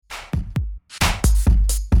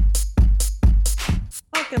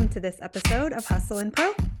Welcome to this episode of Hustle and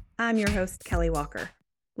Pro. I'm your host, Kelly Walker.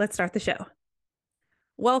 Let's start the show.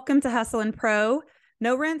 Welcome to Hustle and Pro,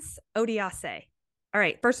 Norense, Odiase. All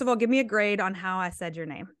right, first of all, give me a grade on how I said your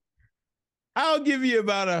name. I'll give you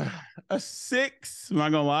about a 6. I'm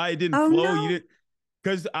not gonna lie, it didn't flow. No. You didn't,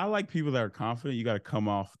 because I like people that are confident. You got to come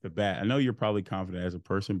off the bat. I know you're probably confident as a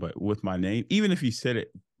person, but with my name, even if you said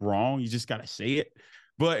it wrong, you just got to say it.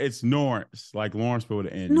 But it's Norense, like Lawrence, but with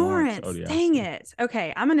an N. Norense, dang it.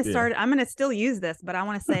 Okay, I'm going to still use this, but I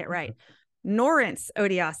want to say it right. Norense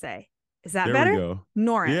Odiase. Is that there better? We go.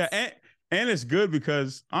 Norense. Yeah, and it's good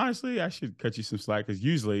because honestly, I should cut you some slack because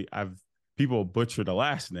usually people butcher the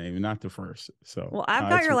last name and not the first. So well, I've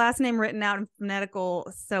got your last name written out in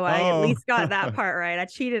phonetical, so I at least got that part right. I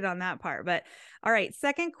cheated on that part. But all right,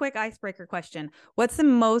 second quick icebreaker question. What's the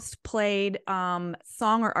most played song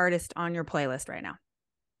or artist on your playlist right now?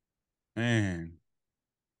 Man.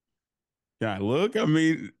 Yeah, look, I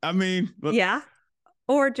mean, look, yeah,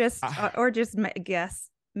 or just guess,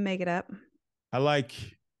 make it up. I like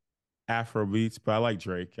Afro beats, but I like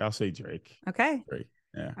Drake. I'll say Drake. Okay. Drake.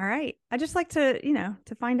 Yeah. All right. I just like to,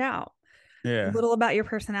 to find out a little about your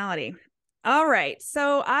personality. All right.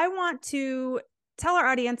 So I want to tell our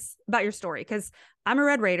audience about your story because I'm a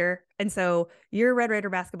Red Raider. And so you're a Red Raider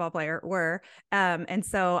basketball player, and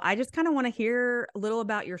so I just kind of want to hear a little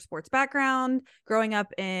about your sports background growing up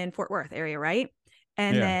in Fort Worth area, right?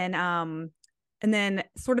 And then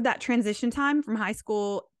sort of that transition time from high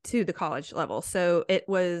school to the college level. So it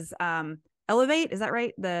was Elevate, is that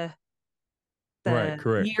right? The right,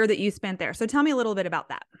 correct. year that you spent there. So tell me a little bit about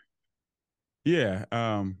that. Yeah.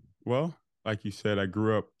 Well, like you said, I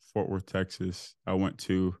grew up Fort Worth, Texas. I went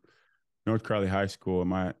to North Crowley High School.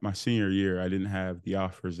 My senior year, I didn't have the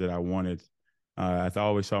offers that I wanted. I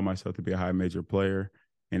always saw myself to be a high major player.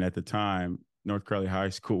 And at the time, North Crowley High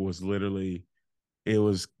School was it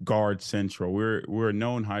was guard central. We're a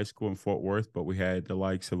known high school in Fort Worth, but we had the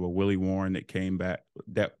likes of a Willie Warren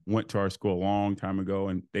that went to our school a long time ago,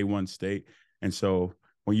 and they won state. And so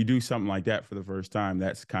when you do something like that for the first time,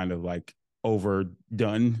 that's kind of like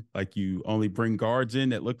overdone. Like you only bring guards in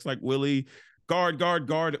that looks like Willie, guard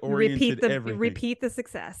oriented everything. Repeat the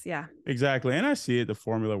success. Yeah, exactly. And I see it. The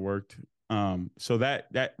formula worked. So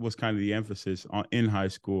that was kind of the emphasis in high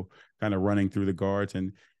school, kind of running through the guards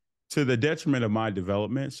and to the detriment of my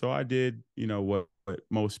development. So I did, what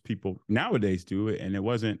most people nowadays do, and it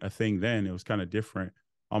wasn't a thing then. It was kind of different.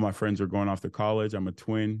 All my friends were going off to college. I'm a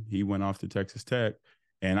twin. He went off to Texas Tech.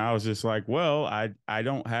 And I was just like, well, I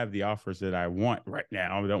don't have the offers that I want right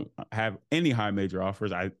now. I don't have any high major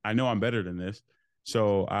offers. I know I'm better than this.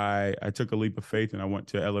 So I took a leap of faith and I went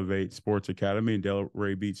to Elevate Sports Academy in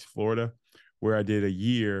Delray Beach, Florida, where I did a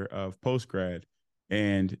year of post-grad.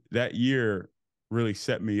 And that year really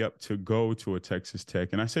set me up to go to a Texas Tech.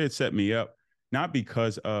 And I say it set me up not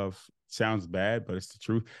because of, sounds bad, but it's the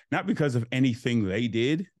truth, not because of anything they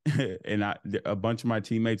did. And a bunch of my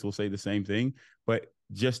teammates will say the same thing, but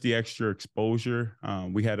just the extra exposure.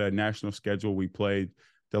 We had a national schedule. We played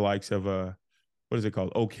the likes of what is it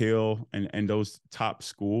called? Oak Hill and those top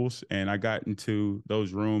schools. And I got into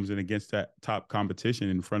those rooms and against that top competition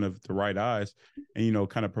in front of the right eyes and,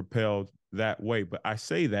 kind of propelled that way. But I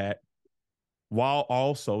say that while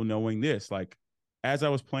also knowing this, like, as I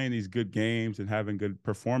was playing these good games and having good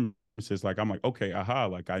performances, like, I'm like, okay,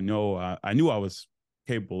 like, I knew I was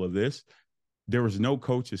capable of this. There was no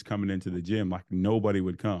coaches coming into the gym. Like, nobody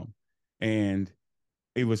would come. And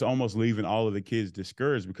it was almost leaving all of the kids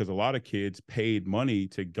discouraged because a lot of kids paid money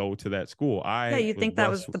to go to that school. You think that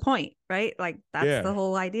was the point, right? Like, that's the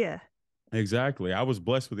whole idea. Exactly. I was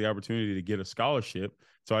blessed with the opportunity to get a scholarship,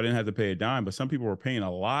 so I didn't have to pay a dime. But some people were paying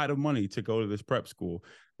a lot of money to go to this prep school,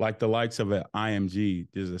 like the likes of an IMG.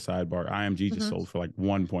 This is a sidebar. IMG just sold for like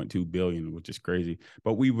 $1.2 billion, which is crazy.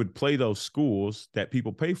 But we would play those schools that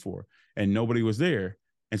people pay for, and nobody was there.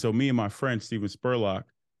 And so me and my friend, Steven Spurlock,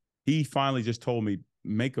 he finally just told me,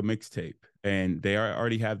 make a mixtape. And they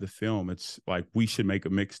already have the film. It's like, we should make a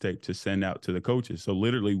mixtape to send out to the coaches. So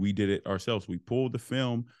literally we did it ourselves. We pulled the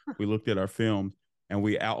film, we looked at our film, and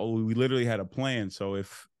we literally had a plan. So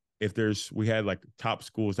if we had like top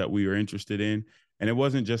schools that we were interested in, and it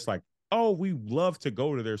wasn't just like, oh, we love to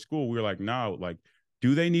go to their school. We were like, no, like,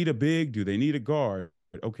 do they need a big? Do they need a guard?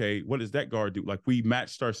 Okay, what does that guard do? Like, we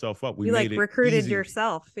matched ourselves up. We made it recruited easy.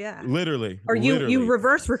 yourself. Yeah. Literally. Or you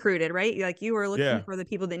reverse recruited, right? Like, you were looking for the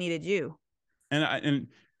people that needed you. And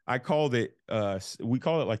I called it, we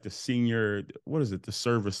call it like the senior, what is it? The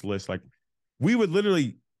service list. Like, we would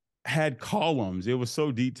literally had columns. It was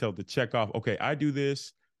so detailed to check off. Okay, I do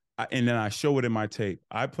this. and then I show it in my tape.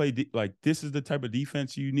 I play like this is the type of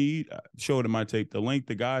defense you need. Show it in my tape, the length,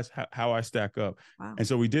 the guys, how I stack up. Wow. And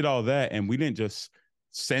so we did all that, and we didn't just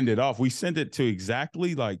send it off. We sent it to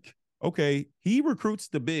exactly like, okay, he recruits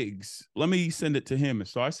the bigs. Let me send it to him. And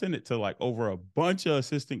so I sent it to like over a bunch of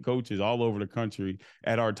assistant coaches all over the country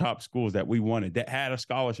at our top schools that we wanted that had a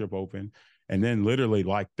scholarship open. And then literally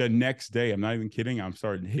like the next day, I'm not even kidding, I'm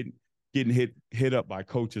starting getting hit up by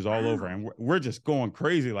coaches all over, and we're just going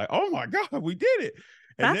crazy like, oh my God, we did it.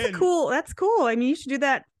 And that's cool. I mean, you should do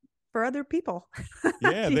that for other people.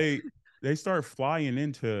 Yeah, they start flying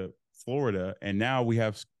into Florida, and now we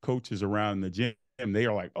have coaches around the gym. They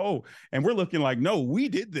are like, oh, and we're looking like, no, we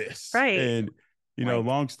did this. Right. And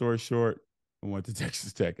long story short, I went to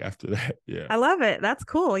Texas Tech after that. Yeah. I love it. That's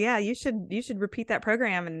cool. Yeah, you should repeat that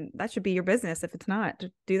program, and that should be your business if it's not.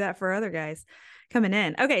 To do that for other guys coming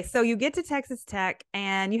in. Okay, so you get to Texas Tech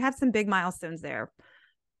and you have some big milestones there.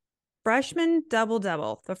 Freshman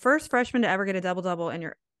double-double. The first freshman to ever get a double-double in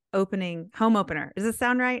your home opener. Does this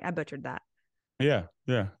sound right? I butchered that. Yeah,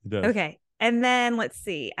 it does. Okay. And then let's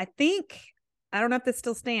see. I don't know if this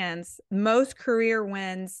still stands. Most career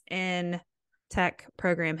wins in Tech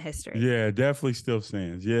program history. Yeah, definitely still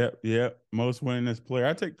stands. Yep. Most winningest player.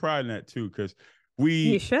 I take pride in that too, because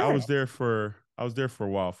I was there for a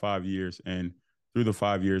while, 5 years, and through the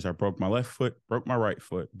 5 years, I broke my left foot, broke my right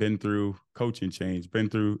foot, been through coaching change, been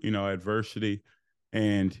through adversity,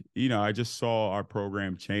 and I just saw our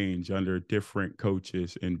program change under different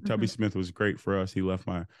coaches. And Tubby Smith was great for us. He left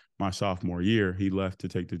my sophomore year. He left to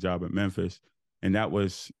take the job at Memphis, and that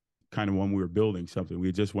was kind of when we were building something.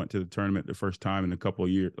 We just went to the tournament the first time in a couple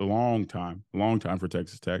of years, a long time for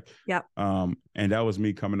Texas Tech. Yep. And that was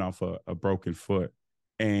me coming off a broken foot.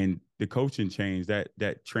 And the coaching change, that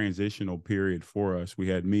transitional period for us, we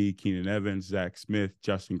had me, Keenan Evans, Zach Smith,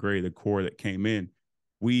 Justin Gray, the core that came in.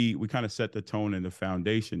 We kind of set the tone and the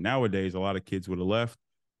foundation. Nowadays, a lot of kids would have left.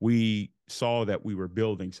 We saw that we were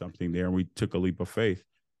building something there, and we took a leap of faith.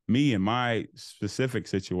 Me and my specific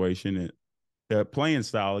situation, the playing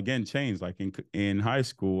style again changed. Like in high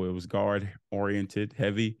school, it was guard oriented,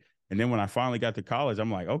 heavy. And then when I finally got to college,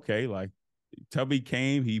 I'm like, okay, like Tubby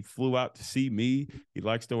came, he flew out to see me. He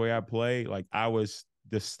likes the way I play. Like I was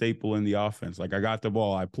the staple in the offense. Like I got the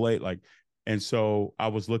ball, I played like, and so I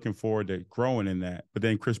was looking forward to growing in that. But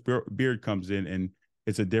then Chris Beard comes in, and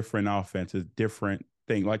it's a different offense, a different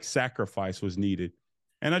thing. Like sacrifice was needed.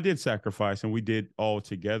 And I did sacrifice, and we did all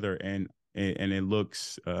together. And it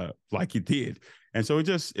looks like it did. And so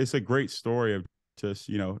it's a great story of just,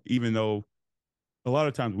 even though a lot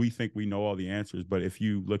of times we think we know all the answers, but if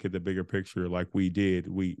you look at the bigger picture, like we did,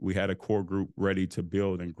 we had a core group ready to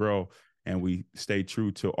build and grow, and we stayed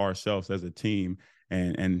true to ourselves as a team,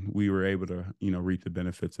 and we were able to, reap the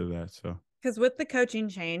benefits of that. So, because with the coaching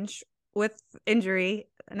change, with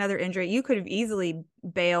another injury, you could have easily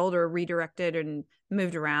bailed or redirected and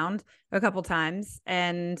moved around a couple times,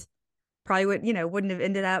 and probably wouldn't have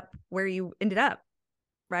ended up where you ended up,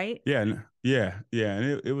 right? Yeah.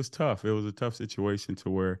 And it was tough. It was a tough situation to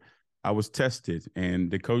where I was tested, and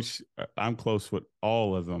the coach, I'm close with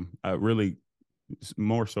all of them, really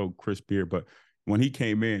more so Chris Beard, but when he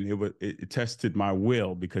came in, it tested my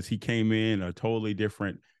will, because he came in a totally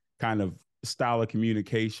different kind of style of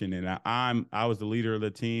communication. And I was the leader of the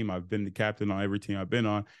team. I've been the captain on every team I've been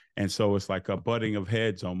on. And so it's like a butting of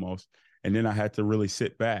heads almost. And then I had to really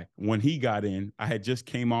sit back. When he got in, I had just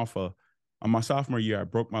came off on my sophomore year, I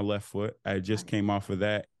broke my left foot. I just came off of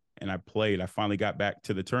that, and I played. I finally got back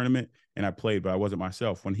to the tournament, and I played, but I wasn't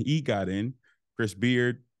myself. When he got in, Chris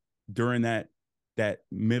Beard, during that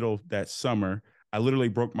summer, I literally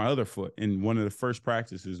broke my other foot in one of the first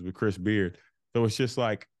practices with Chris Beard. So it's just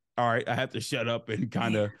like, all right, I have to shut up and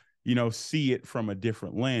kind of, see it from a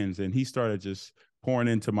different lens. And he started just pouring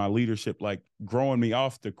into my leadership, like growing me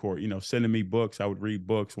off the court, sending me books. I would read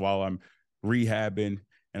books while I'm rehabbing.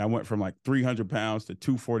 And I went from like 300 pounds to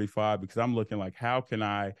 245, because I'm looking like, how can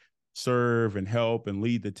I serve and help and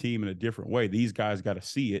lead the team in a different way? These guys got to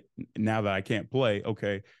see it now that I can't play.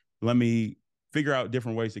 Okay, let me figure out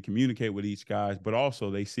different ways to communicate with each guys, but also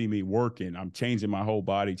they see me working. I'm changing my whole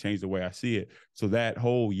body, change the way I see it. So that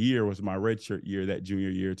whole year was my redshirt year, that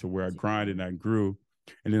junior year, to where I grinded and I grew.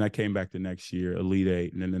 And then I came back the next year, Elite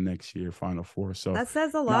Eight, and then the next year, Final Four. So that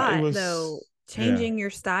says a lot, though, changing your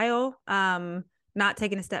style, not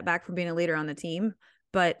taking a step back from being a leader on the team,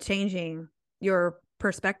 but changing your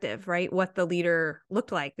perspective, right? What the leader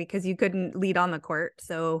looked like, because you couldn't lead on the court.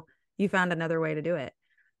 So you found another way to do it.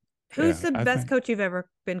 Who's the best coach you've ever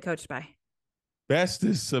been coached by? Best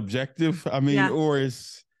is subjective. I mean, or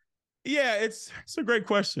it's a great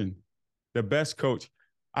question. The best coach.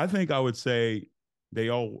 I think I would say they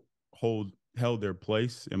all held their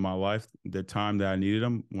place in my life the time that I needed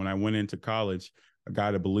them. When I went into college, a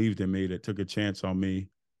guy that believed in me, that took a chance on me,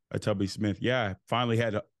 a Tubby Smith. Yeah, I finally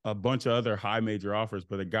had a bunch of other high major offers,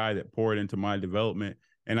 but a guy that poured into my development.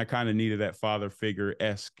 And I kind of needed that father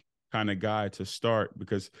figure-esque kind of guy to start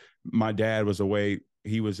because my dad was away.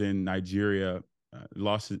 He was in Nigeria,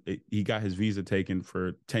 he got his visa taken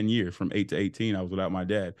for 10 years from 8 to 18. I was without my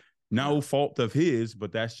dad. No fault of his,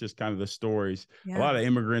 but that's just kind of the stories a lot of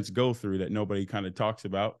immigrants go through that nobody kind of talks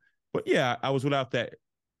about. But yeah, I was without that.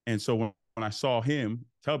 And so when I saw him,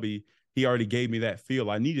 Tubby, he already gave me that feel.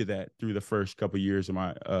 I needed that through the first couple of years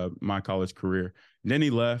of my college career. And then he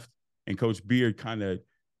left, and Coach Beard kind of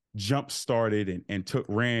jump started and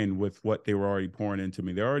ran with what they were already pouring into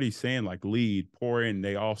me. They're already saying like lead, pour in.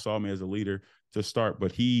 They all saw me as a leader to start,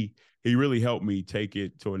 but he really helped me take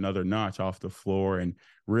it to another notch off the floor. And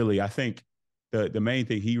really, I think the main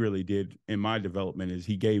thing he really did in my development is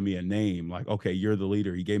he gave me a name. Like, okay, you're the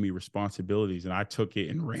leader. He gave me responsibilities, and I took it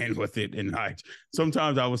and ran with it. And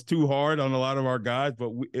sometimes I was too hard on a lot of our guys,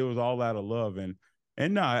 but it was all out of love.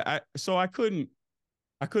 And no, I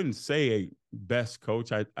couldn't say a best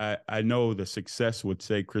coach. I know the success would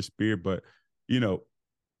say Chris Beard, but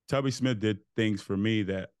Tubby Smith did things for me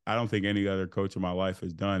that I don't think any other coach in my life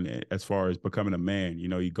has done as far as becoming a man.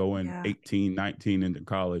 You go in 18, 19 into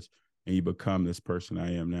college and you become this person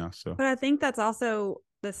I am now. So, but I think that's also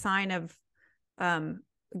the sign of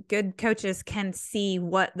good coaches can see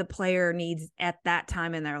what the player needs at that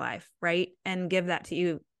time in their life, right? And give that to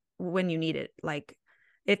you when you need it. Like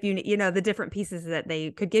if the different pieces that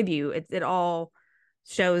they could give you, it all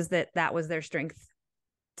shows that was their strength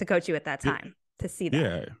to coach you at that time. To see that.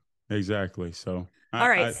 Yeah, exactly. So, all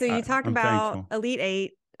right. So you talk I'm about thankful. Elite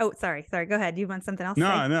Eight. Oh, sorry. Go ahead. You want something else?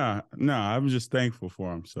 No. I'm just thankful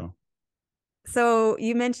for him. So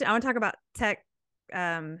you mentioned, I want to talk about tech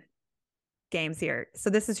games here. So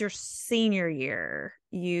this is your senior year.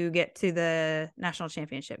 You get to the national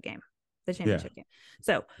championship game, game.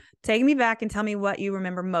 So take me back and tell me what you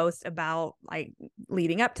remember most about like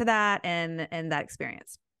leading up to that and that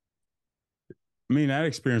experience. I mean, that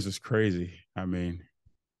experience was crazy. I mean,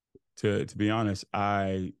 to be honest,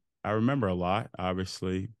 I remember a lot,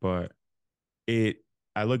 obviously, but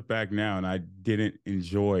I look back now and I didn't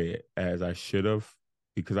enjoy it as I should have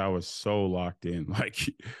because I was so locked in,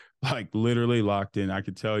 like literally locked in. I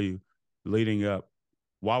could tell you leading up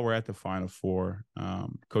while we're at the Final Four,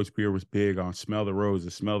 Coach Beard was big on smell the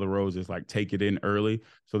roses, like take it in early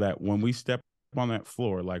so that when we step on that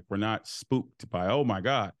floor, like we're not spooked by, oh my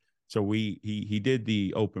God. So he did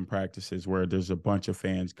the open practices where there's a bunch of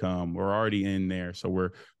fans come. We're already in there, so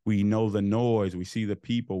we know the noise, we see the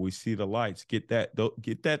people, we see the lights. Get that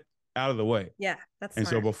out of the way. Yeah, that's and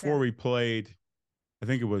smart. So before we played, I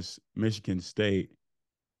think it was Michigan State.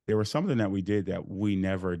 There was something that we did that we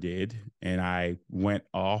never did, and I went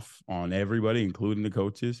off on everybody, including the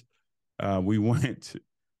coaches. We went.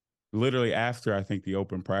 Literally after I think the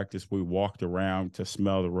open practice, we walked around to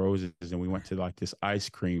smell the roses and we went to like this ice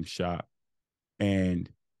cream shop. And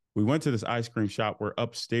we went to this ice cream shop. We're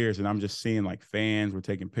upstairs and I'm just seeing like fans. We're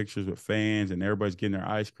taking pictures with fans and everybody's getting their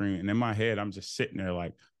ice cream. And in my head, I'm just sitting there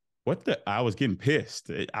like, I was getting pissed.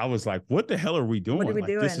 I was like, what the hell are we doing? What are we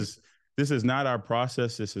doing? This is not our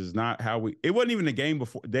process. This is not how it wasn't even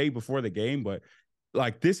the day before the game, but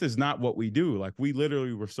like, this is not what we do. Like we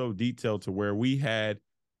literally were so detailed to where we had,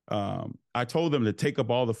 I told them to take up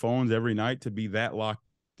all the phones every night to be that locked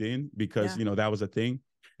in because, that was a thing.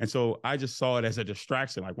 And so I just saw it as a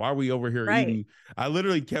distraction. Like, why are we over here eating? I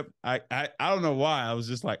literally kept, I don't know why. I was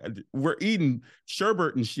just like, we're eating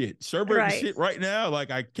sherbet and shit right now.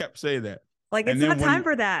 Like I kept saying that. Like, it's not time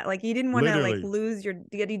for that. Like you didn't want to like lose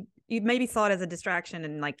you maybe saw it as a distraction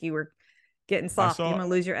and like you were getting soft. You want to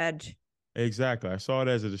lose your edge. Exactly. I saw it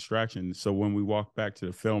as a distraction. So when we walked back to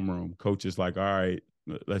the film room, coach is like, all right,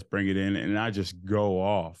 let's bring it in. And I just go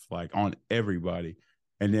off like on everybody.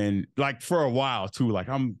 And then like for a while too, like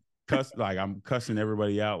I'm cussing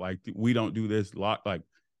everybody out. Like we don't do this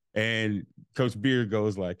and Coach Beard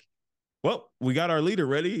goes like, well, we got our leader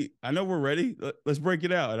ready. I know we're ready. Let's break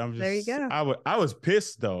it out. And I'm just, there you go. I was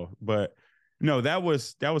pissed though, but no, that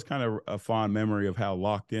was kind of a fond memory of how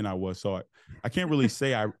locked in I was. So I can't really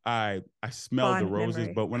say I smelled the roses,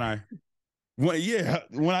 but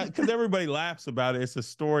because everybody laughs about it. It's a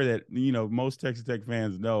story that, most Texas Tech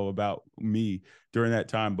fans know about me during that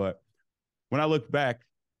time. But when I look back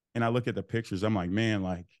and I look at the pictures, I'm like, man,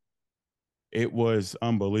 like it was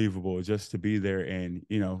unbelievable just to be there. And,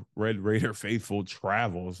 Red Raider faithful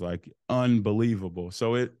travels, like unbelievable.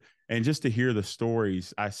 So and just to hear the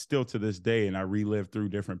stories, I still to this day, and I relive through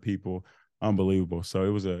different people, unbelievable. So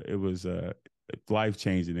it was a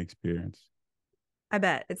life-changing experience. I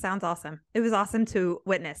bet. It sounds awesome. It was awesome to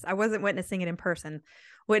witness. I wasn't witnessing it in person,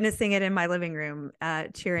 witnessing it in my living room,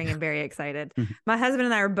 cheering and very excited. My husband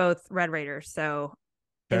and I are both Red Raiders, so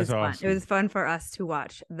it That's was fun. It awesome. was fun for us to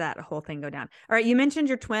watch that whole thing go down. All right, you mentioned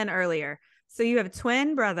your twin earlier. So you have a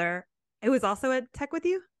twin brother who was also at Tech with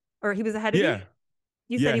you, or he was ahead of you? Yeah.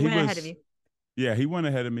 You said Yeah, he he went ahead of was. you. Yeah, he went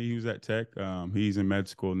ahead of me. He was at Tech. He's in med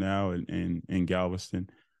school now in Galveston.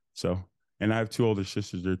 So, and I have two older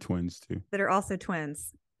sisters. They're twins too. That are also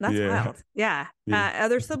twins. That's Yeah. wild. Yeah. Yeah.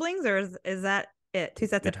 Other siblings, or is that it? Two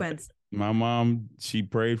sets of Yeah. twins. My mom, she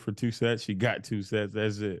prayed for 2 sets. She got 2 sets.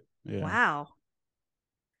 That's it. Yeah. Wow.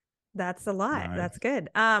 That's a lot. That's Nice. good.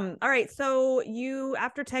 All right. So you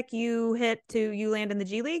after Tech, you land in the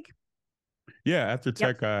G League. Yeah. After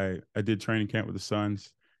Yep. Tech, I did training camp with the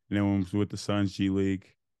Suns, and then when I was with the Suns G League,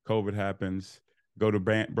 COVID happens. Go to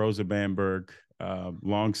Broza Bamberg.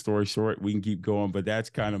 Long story short, we can keep going, but that's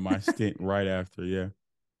kind of my stint right after. Yeah.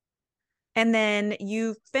 And then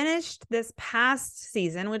you finished this past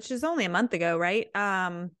season, which is only a month ago, right?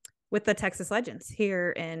 With the Texas Legends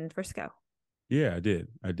here in Frisco. Yeah, I did.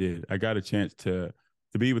 I did. I got a chance to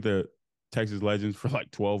be with the Texas Legends for like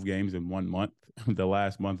 12 games in 1 month, the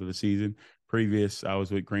last month of the season. Previous, I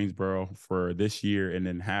was with Greensboro for this year, and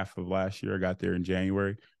then half of last year I got there in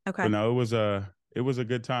January. Okay. But no, it was a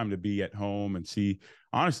good time to be at home and see.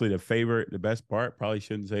 Honestly, the best part, probably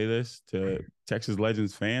shouldn't say this to Texas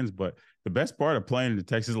Legends fans, but the best part of playing the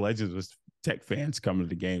Texas Legends was Tech fans coming to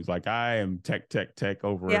the games. Like I am Tech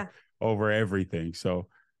over everything. So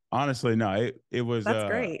honestly, no, it was That's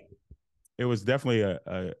great. it was definitely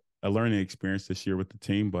a learning experience this year with the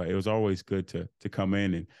team, but it was always good to come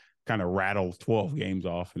in and kind of rattle 12 games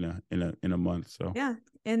off in a month. So yeah,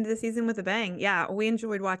 end the season with a bang. Yeah, we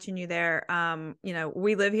enjoyed watching you there.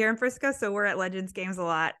 We live here in Frisco, so we're at Legends games a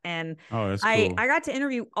lot, and oh, that's I cool. I got to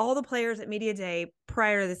interview all the players at media day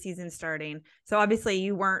prior to the season starting. So obviously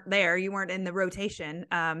you weren't there, you weren't in the rotation.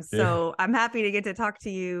 So yeah. I'm happy to get to talk to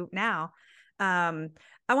you now.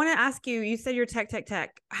 I want to ask you, you said you're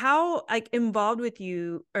tech. How like involved with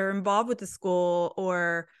the school,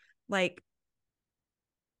 or like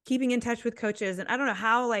keeping in touch with coaches, and I don't know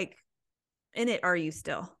how like in it are you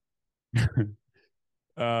still?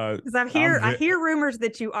 Because I hear rumors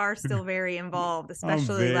that you are still very involved,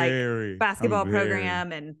 especially like basketball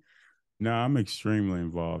program and. No, I'm extremely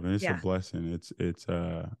involved, and it's a blessing. It's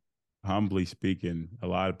humbly speaking, a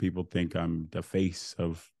lot of people think I'm the face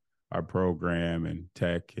of our program and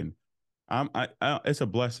Tech, and it's a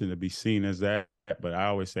blessing to be seen as that. But I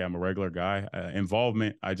always say I'm a regular guy.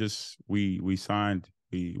 Involvement. We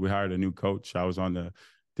hired a new coach. I was on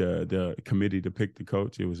the committee to pick the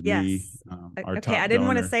coach. It was me. Our okay, I didn't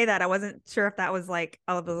want to say that. I wasn't sure if that was like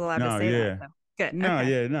I was allowed to say that. So. Good. No,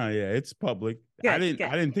 okay. Yeah. It's public. Good, I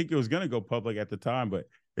didn't think it was gonna go public at the time, but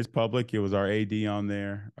it's public. It was our AD on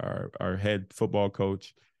there, our head football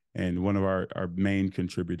coach, and one of our main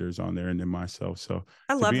contributors on there, and then myself. So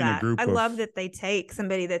I love that. I love that they take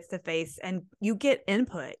somebody that's the face and you get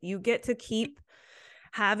input. You get to keep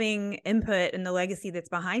having input in the legacy that's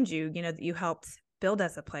behind you, that you helped build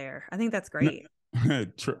as a player. I think that's great.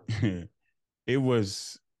 It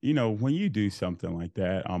was, when you do something like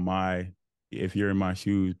that if you're in my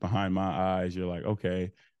shoes, behind my eyes, you're like,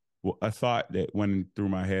 okay. Well, a thought that went through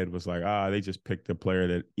my head was like, they just picked a player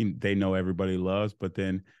that they know everybody loves. But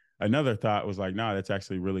then another thought was like, that's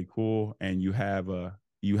actually really cool. And you have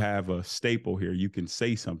a staple here. You can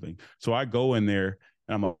say something. So I go in there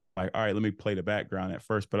and I'm like, all right, let me play the background at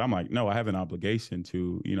first. But I'm like, no, I have an obligation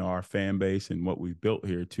to, our fan base and what we've built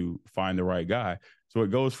here to find the right guy. So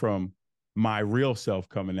it goes from my real self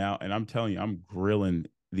coming out, and I'm telling you, I'm grilling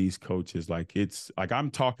these coaches like it's like I'm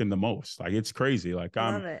talking the most. Like it's crazy. Like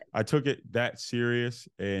I took it that serious,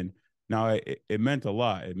 and now it meant a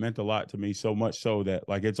lot. It meant a lot to me, so much so that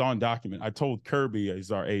like it's on document. I told Kirby,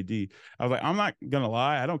 as our AD, I was like, I'm not gonna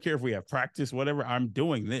lie. I don't care if we have practice, whatever. I'm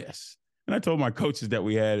doing this. And I told my coaches that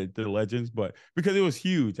we had at the Legends, but because it was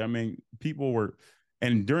huge. I mean,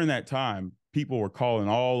 and during that time, people were calling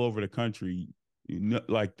all over the country.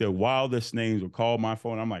 Like the wildest names would call my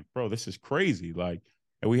phone. I'm like, bro, this is crazy. Like,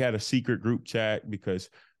 and we had a secret group chat because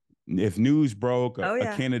if news broke,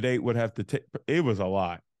 a candidate would have to take. It was a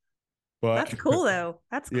lot. But that's cool though.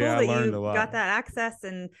 That's cool that you got that access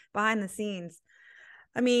and behind the scenes.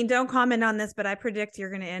 I mean, don't comment on this, but I predict you're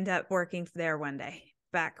going to end up working there one day,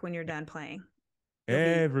 back when you're done playing.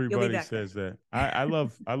 Everybody says that. I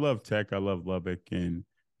love Tech. I love Lubbock, and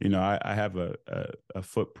I have a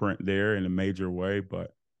footprint there in a major way.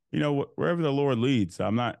 But wherever the Lord leads.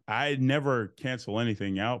 I never cancel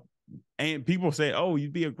anything out. And people say, oh,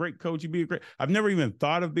 you'd be a great coach. I've never even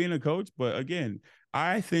thought of being a coach. But again,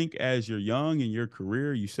 I think as you're young in your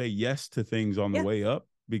career, you say yes to things on the Yeah. way up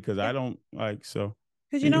because Yeah. I don't like, so.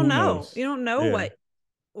 Because you don't Who know. knows? You don't know Yeah.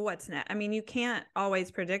 what's next. I mean, you can't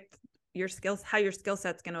always predict how your skill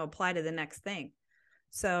set's going to apply to the next thing.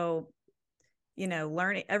 So,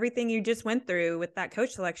 learning everything you just went through with that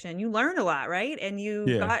coach selection, you learned a lot, right? And you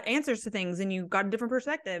got answers to things, and you got a different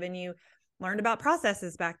perspective, and you learned about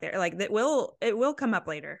processes back there. Like it will come up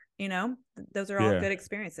later, those are all good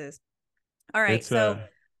experiences. All right. So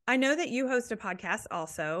I know that you host a podcast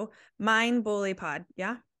also, Mind Bully Pod.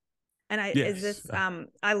 Yeah. And is this,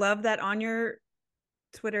 I love that on your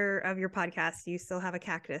Twitter of your podcast, you still have a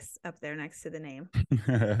cactus up there next to the name.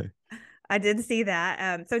 I did see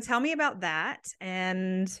that. So tell me about that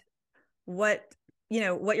and what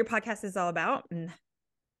your podcast is all about and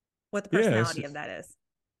what the personality of that is.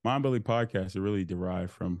 Mind Bully podcast is really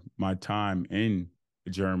derived from my time in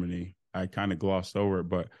Germany. I kind of glossed over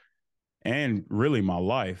it, and really my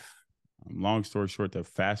life. Long story short, to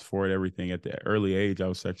fast forward everything, at the early age, I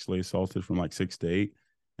was sexually assaulted from like 6 to 8.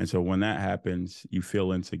 And so when that happens, you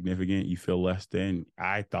feel insignificant, you feel less than.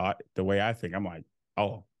 I thought, the way I think, I'm like,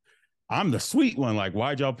 oh, I'm the sweet one. Like,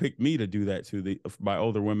 why'd y'all pick me to do that to my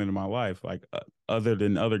older women in my life, like other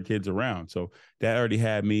than other kids around? So that already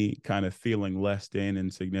had me kind of feeling less than,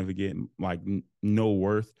 insignificant, like no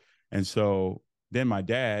worth. And so then my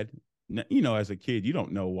dad, as a kid, you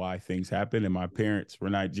don't know why things happen. And my parents were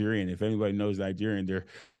Nigerian. If anybody knows Nigerian, they're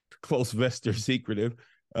close vest, they're secretive.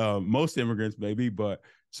 Most immigrants maybe, but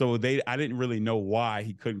so I didn't really know why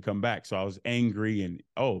he couldn't come back. So I was angry and,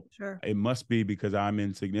 sure, it must be because I'm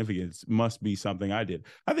insignificant. It must be something I did.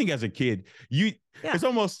 I think as a kid, it's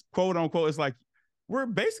almost quote unquote, it's like we're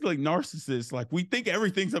basically narcissists. Like we think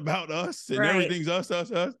everything's about us and everything's us.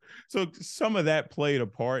 So some of that played a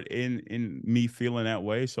part in me feeling that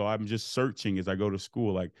way. So I'm just searching as I go to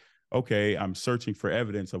school, like, okay, I'm searching for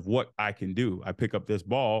evidence of what I can do. I pick up this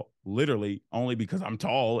ball literally only because I'm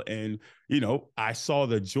tall. And, I saw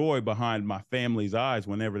the joy behind my family's eyes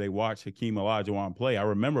whenever they watch Hakeem Olajuwon play. I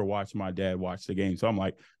remember watching my dad watch the game. So I'm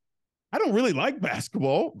like, I don't really like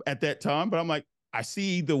basketball at that time, but I'm like, I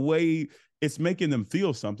see the way it's making them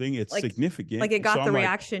feel something. It's like, significant. Like it got the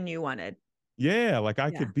reaction you wanted. Yeah, like I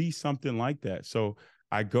could be something like that. So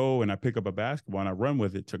I go and I pick up a basketball and I run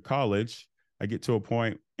with it to college. I get to a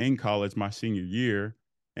point in college, my senior year,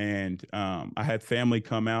 and I had family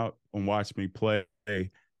come out and watch me play.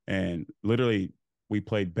 And literally, we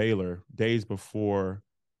played Baylor days before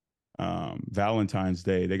Valentine's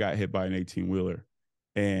Day. They got hit by an 18-wheeler.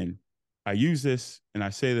 And I use this, and I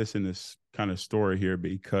say this in this kind of story here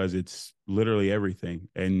because it's literally everything.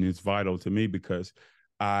 And it's vital to me because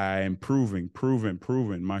I am proving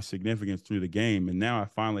my significance through the game. And now I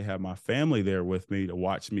finally have my family there with me to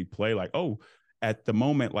watch me play. Like, oh, at the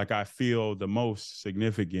moment, like I feel the most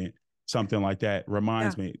significant, something like that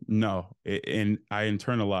reminds me, no. And I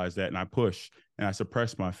internalize that and I push and I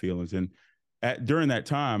suppress my feelings. And during that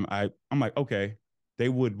time, I'm like, okay, they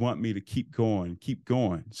would want me to keep going.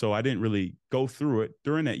 So I didn't really go through it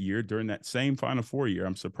during that year, during that same Final Four year.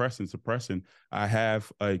 I'm suppressing. I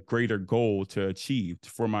have a greater goal to achieve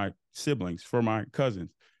for my siblings, for my cousins.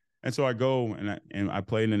 And so I go and I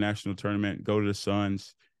play in the national tournament, go to the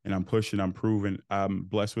Suns, and I'm pushing, I'm proving. I'm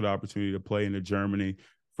blessed with the opportunity to play in Germany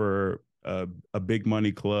for a big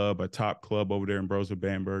money club, a top club over there in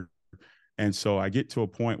Bamberg. And so I get to a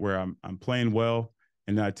point where I'm playing well,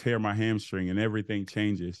 and then I tear my hamstring and everything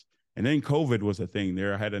changes. And then COVID was a thing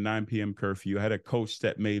there. I had a 9 p.m. curfew. I had a coach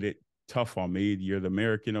that made it tough on me. You're the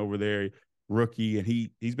American over there, rookie, and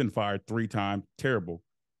he's been fired 3 times. Terrible.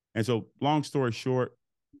 And so long story short,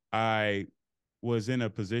 I was in a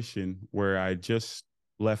position where I just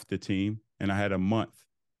left the team, and I had a month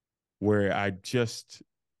where I just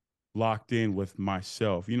locked in with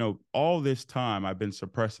myself. All this time I've been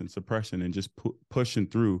suppressing and just pushing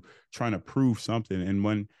through, trying to prove something. And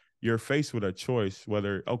when you're faced with a choice,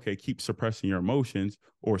 whether, okay, keep suppressing your emotions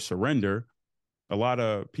or surrender, a lot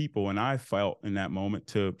of people, and I felt in that moment,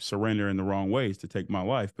 to surrender in the wrong ways, to take my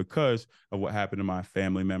life because of what happened to my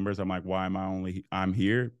family members. I'm like, why am I'm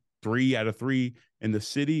here? 3 out of 3 in the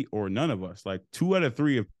city, or none of us. Like 2 out of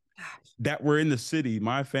 3 of that were in the city,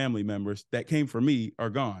 my family members that came for me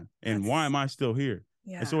are gone. And why am I still here?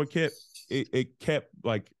 Yeah. And so it kept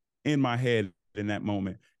like in my head in that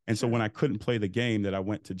moment. And so when I couldn't play the game that I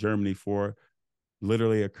went to Germany for,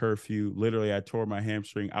 literally a curfew, literally I tore my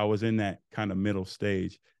hamstring. I was in that kind of middle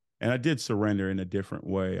stage, and I did surrender in a different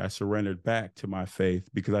way. I surrendered back to my faith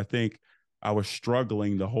because I think I was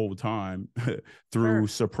struggling the whole time through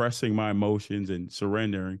suppressing my emotions and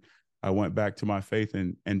surrendering. I went back to my faith,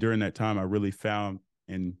 and during that time, I really found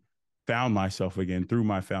myself again through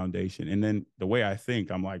my foundation. And then the way I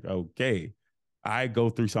think, I'm like, okay, I go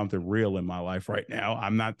through something real in my life right now.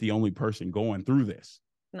 I'm not the only person going through this.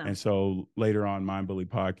 No. And so later on, Mind Bully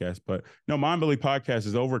Podcast, but no, Mind Bully Podcast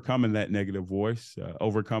is overcoming that negative voice,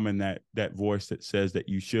 overcoming that voice that says that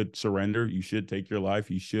you should surrender, you should take your life,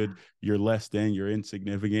 you're less than, you're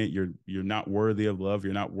insignificant, you're not worthy of love,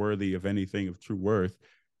 you're not worthy of anything of true worth.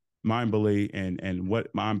 Mind Bully and what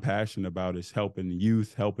I'm passionate about is helping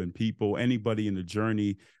youth, helping people, anybody in the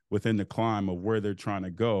journey within the climb of where they're trying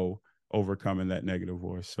to go, overcoming that negative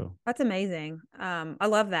voice. So that's amazing. I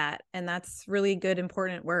love that. And that's really good,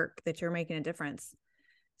 important work that you're making a difference.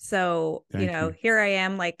 So, Thank you. Here I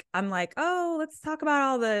am, I'm like, oh, let's talk about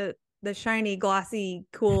all the shiny, glossy,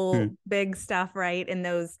 cool, big stuff, right? And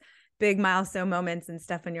those big milestone moments and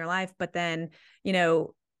stuff in your life. But then,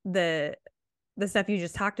 the stuff you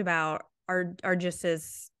just talked about are just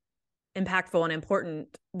as impactful and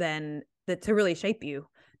important than that to really shape you.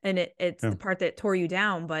 And it's the part that tore you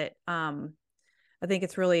down. But I think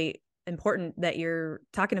it's really important that you're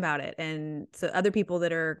talking about it. And so other people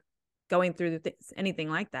that are going through anything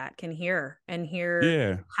like that can hear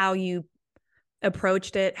how you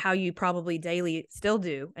approached it, how you probably daily still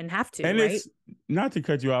do and have to, and right? It's not to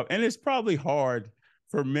cut you off. And it's probably hard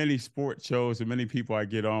for many sports shows and many people I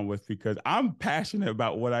get on with, because I'm passionate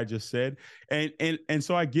about what I just said. And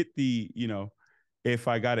so I get the, if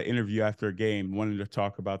I got an interview after a game, wanting to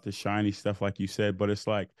talk about the shiny stuff, like you said, but it's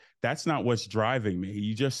like, that's not what's driving me.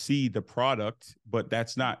 You just see the product, but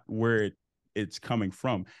that's not where it's coming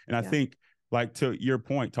from. And I think, like, to your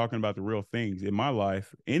point, talking about the real things in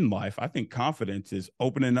life, I think confidence is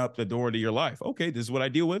opening up the door to your life. Okay, this is what I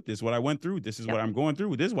deal with. This is what I went through. This is what I'm going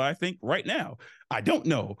through. This is what I think right now. I don't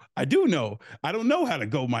know. I do know. I don't know how to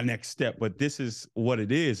go my next step, but this is what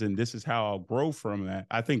it is. And this is how I'll grow from that.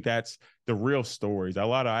 I think that's the real stories. A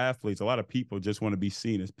lot of athletes, a lot of people just want to be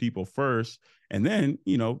seen as people first. And then,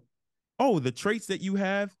 the traits that you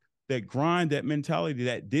have, that grind, that mentality,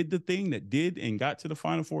 that did the thing, that did and got to the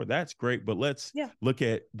Final Four, that's great. But let's look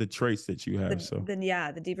at the traits that you have.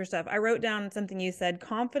 The deeper stuff. I wrote down something you said.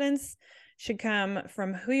 Confidence should come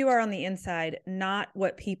from who you are on the inside, not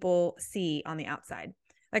what people see on the outside.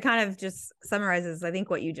 That kind of just summarizes, I think,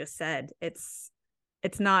 what you just said. It's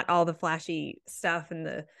not all the flashy stuff and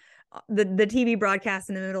the TV broadcast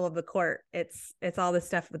in the middle of the court. It's all the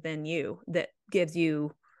stuff within you that gives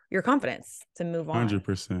you your confidence to move on.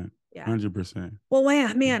 100%. Yeah. 100%. Well,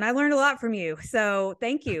 man, I learned a lot from you. So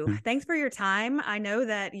thank you. Thanks for your time. I know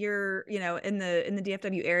that you're, in the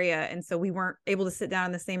DFW area. And so we weren't able to sit down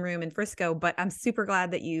in the same room in Frisco, but I'm super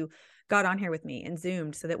glad that you got on here with me and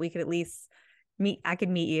Zoomed so that we could at least I could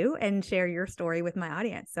meet you and share your story with my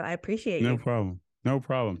audience. So I appreciate you. No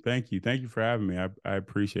problem. Thank you. Thank you for having me. I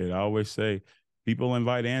appreciate it. I always say people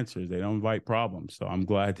invite answers. They don't invite problems. So I'm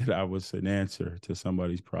glad that I was an answer to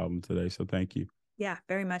somebody's problem today. So thank you. Yeah,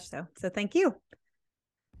 very much so. So thank you.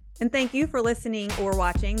 And thank you for listening or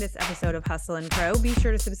watching this episode of Hustle and Pro. Be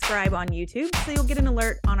sure to subscribe on YouTube so you'll get an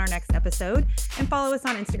alert on our next episode, and follow us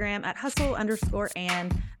on Instagram at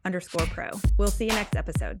hustle_and_pro. We'll see you next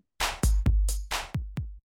episode.